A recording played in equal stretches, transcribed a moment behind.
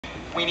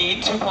We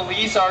need to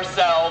police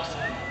ourselves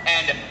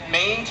and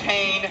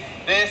maintain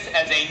this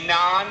as a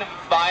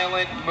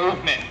non-violent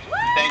movement.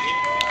 Thank you.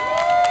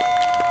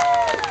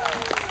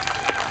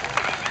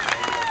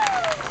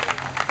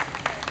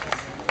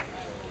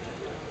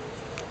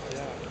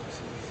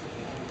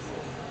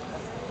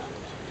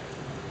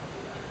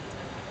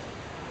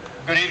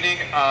 Good evening.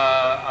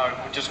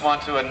 I just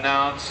want to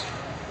announce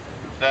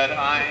that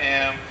I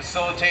am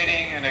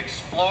facilitating an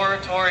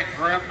exploratory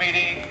group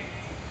meeting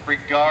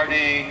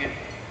regarding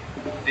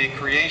the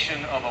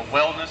creation of a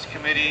wellness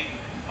committee.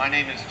 My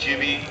name is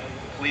Jimmy.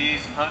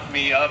 Please hunt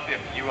me up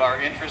if you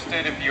are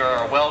interested, if you're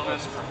a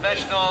wellness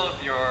professional,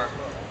 if you're a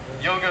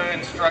yoga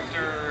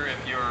instructor,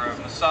 if you're a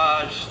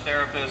massage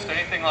therapist,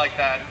 anything like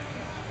that.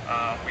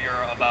 We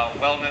are about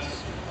wellness.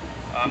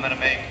 I'm going to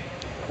make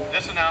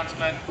this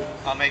announcement.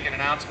 I'll make an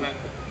announcement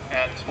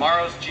at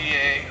tomorrow's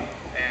GA,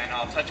 and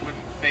I'll touch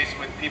base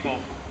with people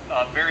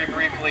very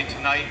briefly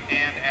tonight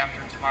and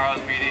after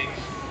tomorrow's meeting,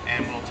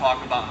 and we'll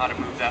talk about how to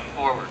move that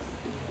forward.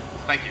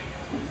 Thank you.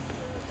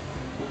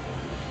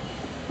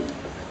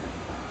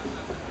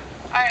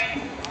 All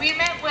right, we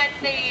met with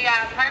the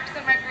Parks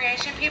and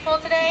Recreation people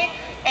today,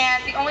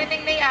 and the only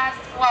thing they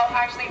asked, well,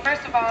 actually,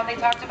 first of all, they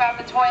talked about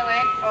the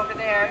toilet over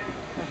there,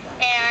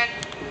 and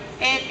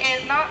it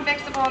is not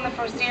fixable in the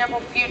foreseeable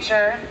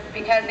future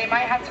because they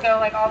might have to go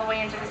like all the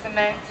way into the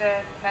cement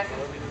to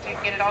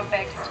get it all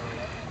fixed.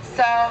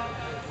 So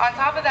on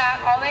top of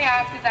that, all they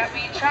ask is that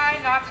we try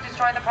not to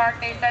destroy the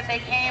park. They said they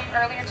came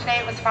earlier today,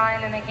 it was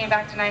fine, and they came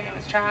back tonight and it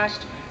was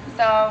trashed.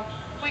 So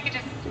we could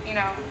just, you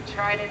know,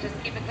 try to just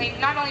keep it clean,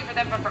 not only for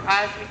them but for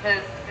us, because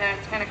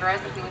it's kind of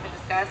gross if we live in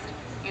disgust.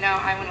 You know,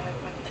 I want to live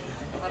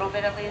with a little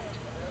bit at least,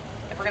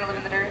 if we're going to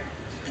live in the dirt.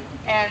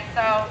 And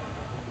so,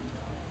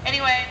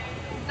 anyway,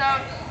 so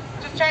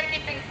just try to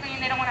keep things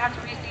clean. They don't want to have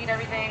to reseed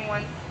everything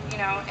once, you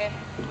know, if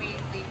we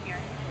leave here.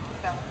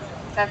 So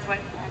that's what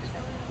I have to say.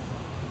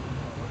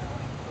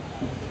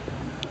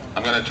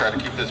 I'm going to try to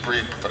keep this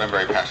brief, but I'm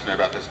very passionate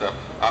about this stuff.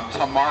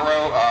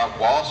 Tomorrow,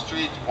 Wall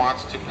Street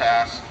wants to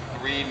pass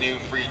 3 new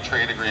free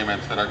trade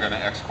agreements that are going to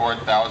export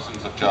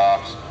thousands of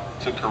jobs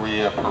to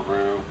Korea,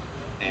 Peru,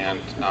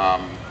 and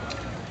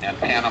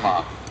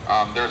Panama.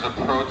 There's a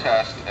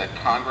protest at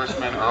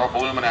Congressman Earl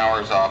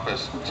Blumenauer's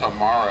office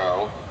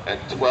tomorrow at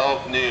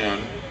 12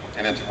 noon,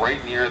 and it's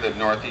right near the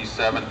Northeast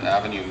 7th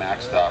Avenue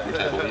Max stop, which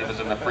I believe is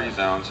in the free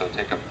zone. So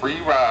take a free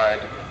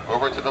ride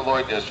over to the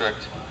Lloyd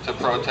District to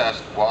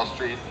protest Wall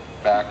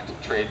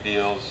Street-backed trade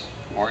deals.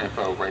 More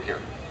info right here.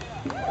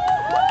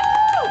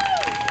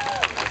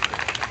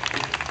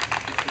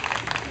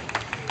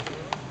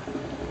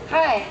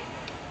 Hi.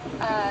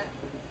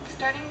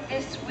 Starting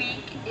this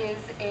week is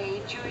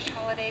a Jewish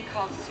holiday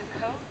called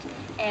Sukkot,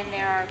 and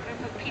there are a group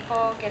of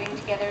people getting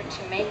together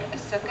to make a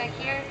sukkah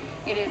here.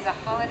 It is a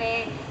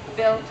holiday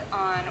built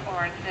on,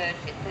 or that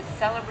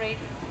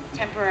celebrates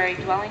temporary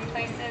dwelling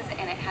places,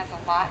 and it has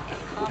a lot in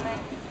common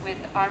with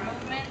our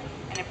movement,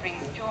 and it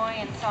brings joy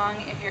and song.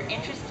 If you're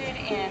interested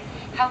in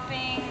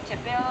helping to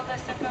build a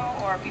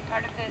sukkah or be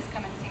part of this,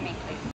 come and see me, please.